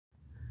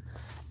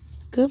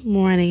Good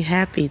morning.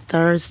 Happy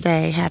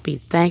Thursday.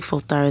 Happy Thankful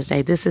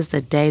Thursday. This is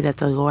the day that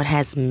the Lord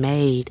has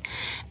made,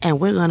 and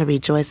we're going to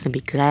rejoice and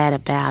be glad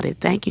about it.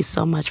 Thank you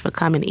so much for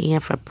coming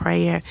in for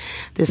prayer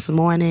this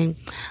morning.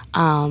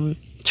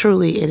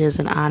 Truly, it is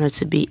an honor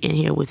to be in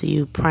here with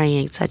you,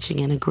 praying, touching,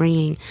 and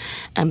agreeing,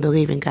 and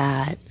believing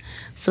God.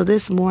 So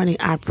this morning,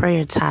 our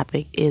prayer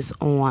topic is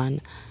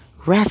on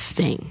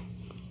resting.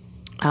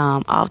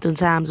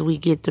 Oftentimes we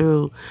get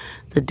through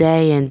the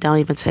day and don't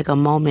even take a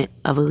moment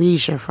of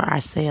leisure for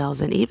ourselves.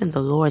 And even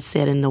the Lord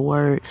said in the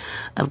word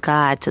of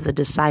God to the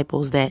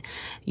disciples that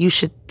you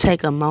should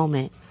take a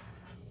moment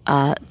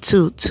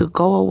to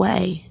go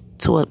away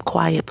to a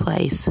quiet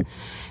place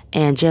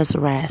and just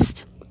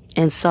rest.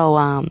 And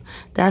so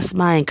that's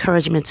my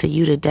encouragement to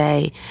you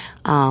today,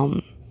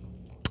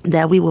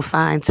 that we will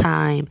find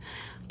time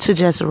to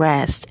just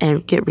rest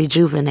and get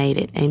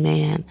rejuvenated.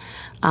 Amen.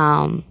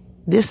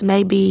 This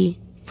may be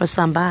for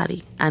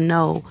somebody. I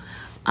know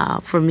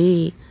for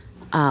me,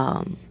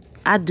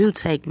 I do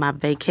take my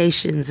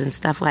vacations and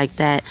stuff like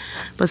that.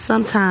 But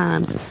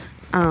sometimes,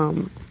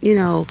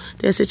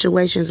 there's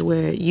situations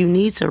where you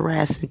need to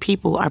rest and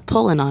people are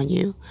pulling on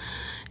you.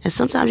 And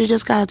sometimes you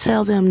just got to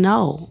tell them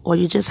no, or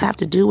you just have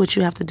to do what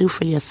you have to do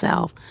for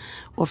yourself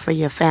or for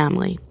your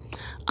family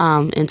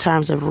in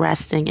terms of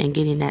resting and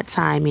getting that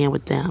time in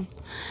with them.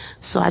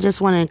 So I just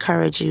want to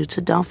encourage you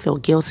to don't feel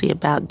guilty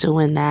about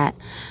doing that,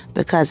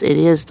 because it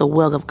is the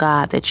will of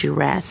God that you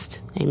rest.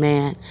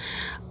 Amen.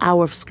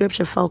 Our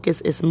scripture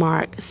focus is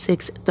Mark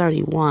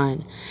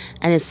 6:31.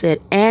 And it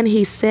said, "And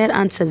he said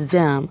unto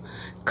them,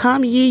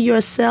 Come ye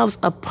yourselves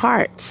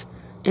apart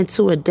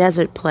into a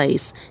desert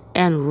place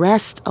and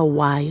rest a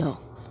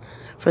while.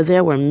 For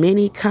there were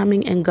many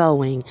coming and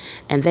going,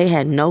 and they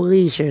had no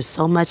leisure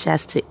so much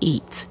as to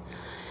eat."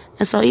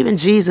 And so even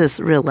Jesus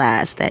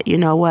realized that, you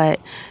know what,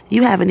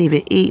 you haven't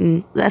even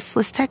eaten.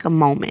 Let's take a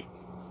moment.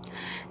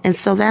 And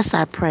so that's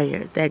our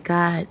prayer, that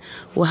God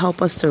will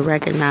help us to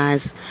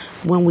recognize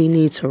when we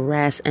need to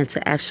rest and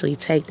to actually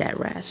take that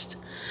rest.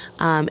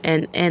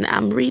 And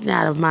I'm reading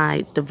out of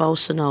my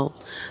devotional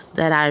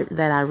that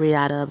I read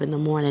out of in the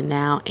morning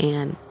now.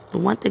 And the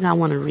one thing I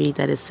want to read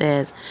that it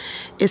says,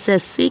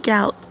 seek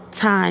out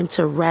time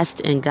to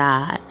rest in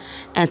God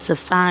and to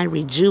find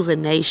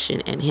rejuvenation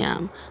in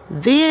Him.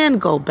 Then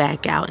go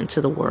back out into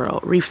the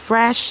world,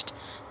 refreshed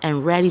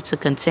and ready to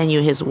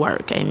continue His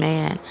work.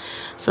 Amen.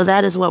 So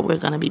that is what we're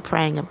going to be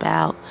praying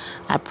about.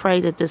 I pray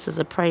that this is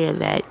a prayer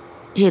that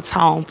hits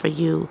home for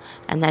you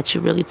and that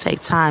you really take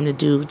time to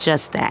do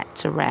just that,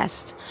 to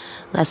rest.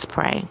 Let's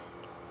pray.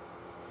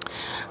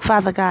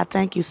 Father God,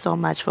 thank you so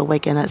much for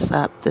waking us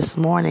up this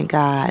morning,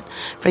 God,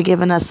 for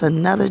giving us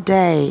another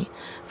day,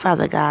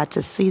 Father God,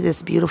 to see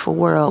this beautiful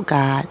world,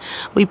 God.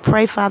 We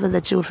pray, Father,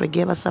 that you will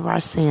forgive us of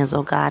our sins,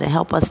 oh God, and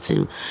help us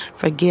to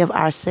forgive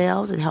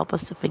ourselves and help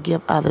us to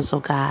forgive others, oh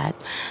God.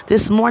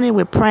 This morning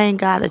we're praying,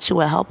 God, that you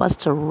will help us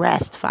to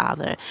rest,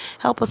 Father.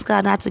 Help us,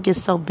 God, not to get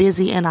so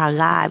busy in our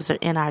lives or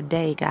in our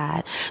day,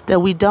 God, that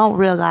we don't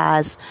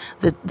realize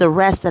the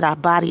rest that our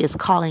body is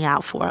calling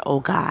out for, oh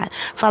God.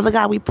 Father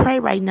God, we pray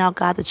right now,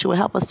 God, that you will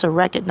help us to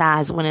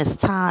recognize when it's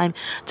time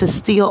to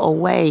steal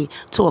away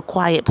to a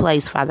quiet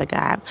place, Father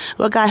God.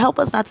 Lord God, help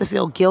us not to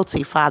feel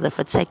guilty, Father,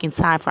 for taking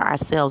time for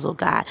ourselves, oh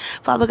God.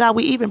 Father God,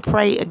 we even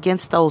pray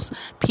against those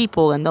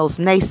people and those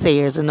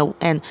naysayers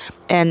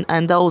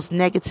and those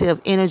negative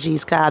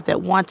energies, God,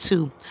 that want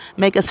to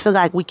make us feel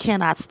like we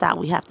cannot stop.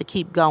 We have to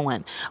keep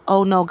going.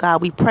 Oh no,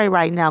 God, we pray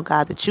right now,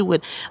 God, that you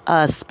would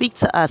speak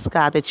to us,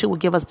 God, that you would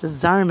give us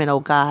discernment,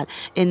 oh God,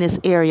 in this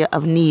area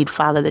of need,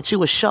 Father, that you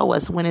would show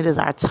us when it is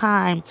our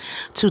time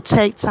to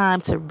take time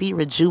to be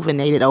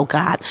rejuvenated, oh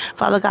God.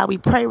 Father God, we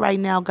pray right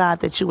now, God,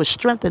 that you would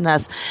strengthen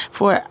us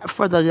for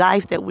the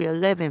life that we are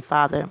living,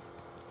 Father,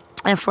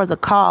 and for the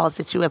cause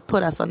that you have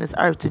put us on this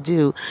earth to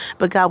do.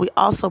 But God, we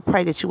also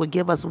pray that you would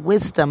give us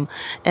wisdom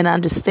and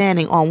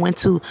understanding on when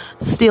to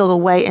steal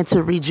away and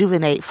to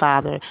rejuvenate,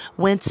 Father,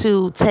 when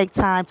to take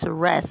time to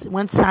rest,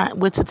 when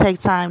to take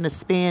time to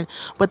spend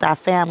with our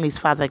families,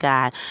 Father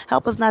God.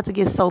 Help us not to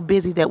get so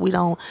busy that we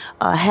don't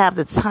have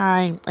the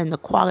time and the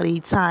quality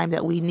time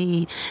that we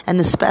need and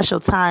the special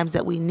times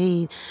that we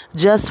need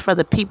just for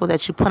the people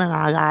that you put in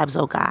our lives,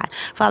 oh God.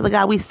 Father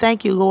God, we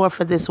thank you, Lord,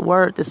 for this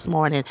word this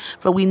morning,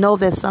 for we know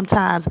that sometimes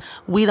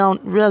we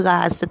don't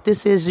realize that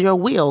this is your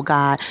will,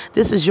 God.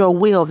 This is your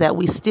will that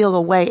we steal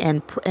away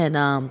and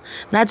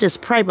not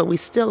just pray, but we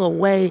steal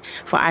away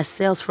for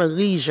ourselves for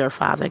leisure,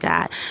 Father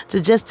God,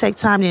 to just take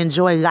time to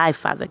enjoy life,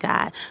 Father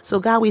God. So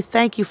God, we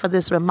thank you for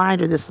this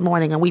reminder this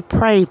morning, and we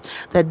pray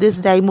that this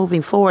day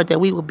moving forward that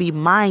we will be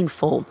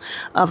mindful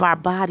of our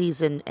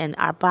bodies and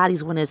our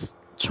bodies when it's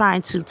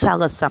trying to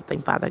tell us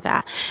something, Father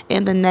God,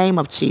 in the name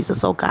of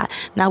Jesus, oh God.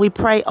 Now we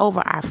pray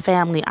over our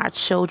family, our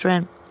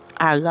children,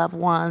 our loved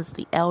ones,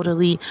 the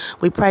elderly.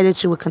 We pray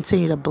that you would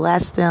continue to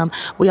bless them.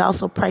 We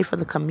also pray for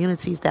the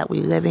communities that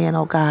we live in,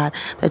 oh God,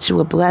 that you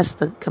would bless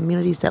the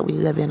communities that we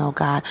live in, oh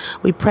God.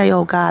 We pray,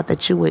 oh God,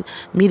 that you would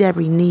meet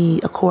every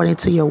need according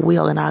to your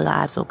will in our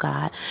lives, oh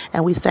God.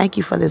 And we thank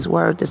you for this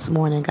word this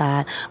morning,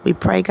 God. We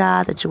pray,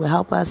 God, that you will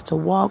help us to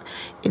walk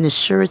in the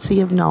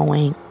surety of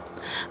knowing,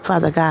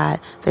 Father God,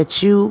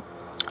 that you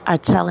are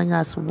telling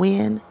us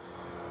when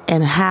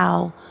and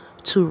how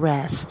to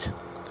rest.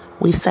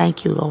 We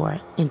thank you,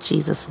 Lord, in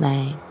Jesus'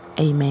 name.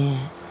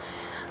 Amen.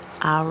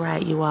 All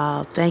right, you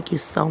all. Thank you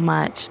so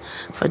much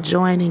for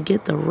joining.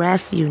 Get the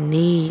rest you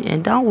need.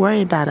 And don't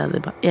worry about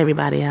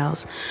everybody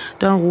else.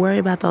 Don't worry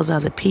about those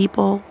other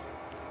people.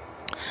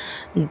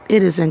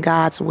 It is in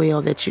God's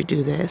will that you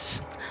do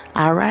this.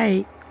 All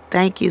right.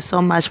 Thank you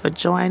so much for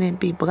joining.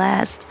 Be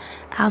blessed.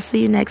 I'll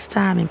see you next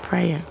time in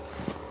prayer.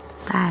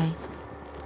 Bye.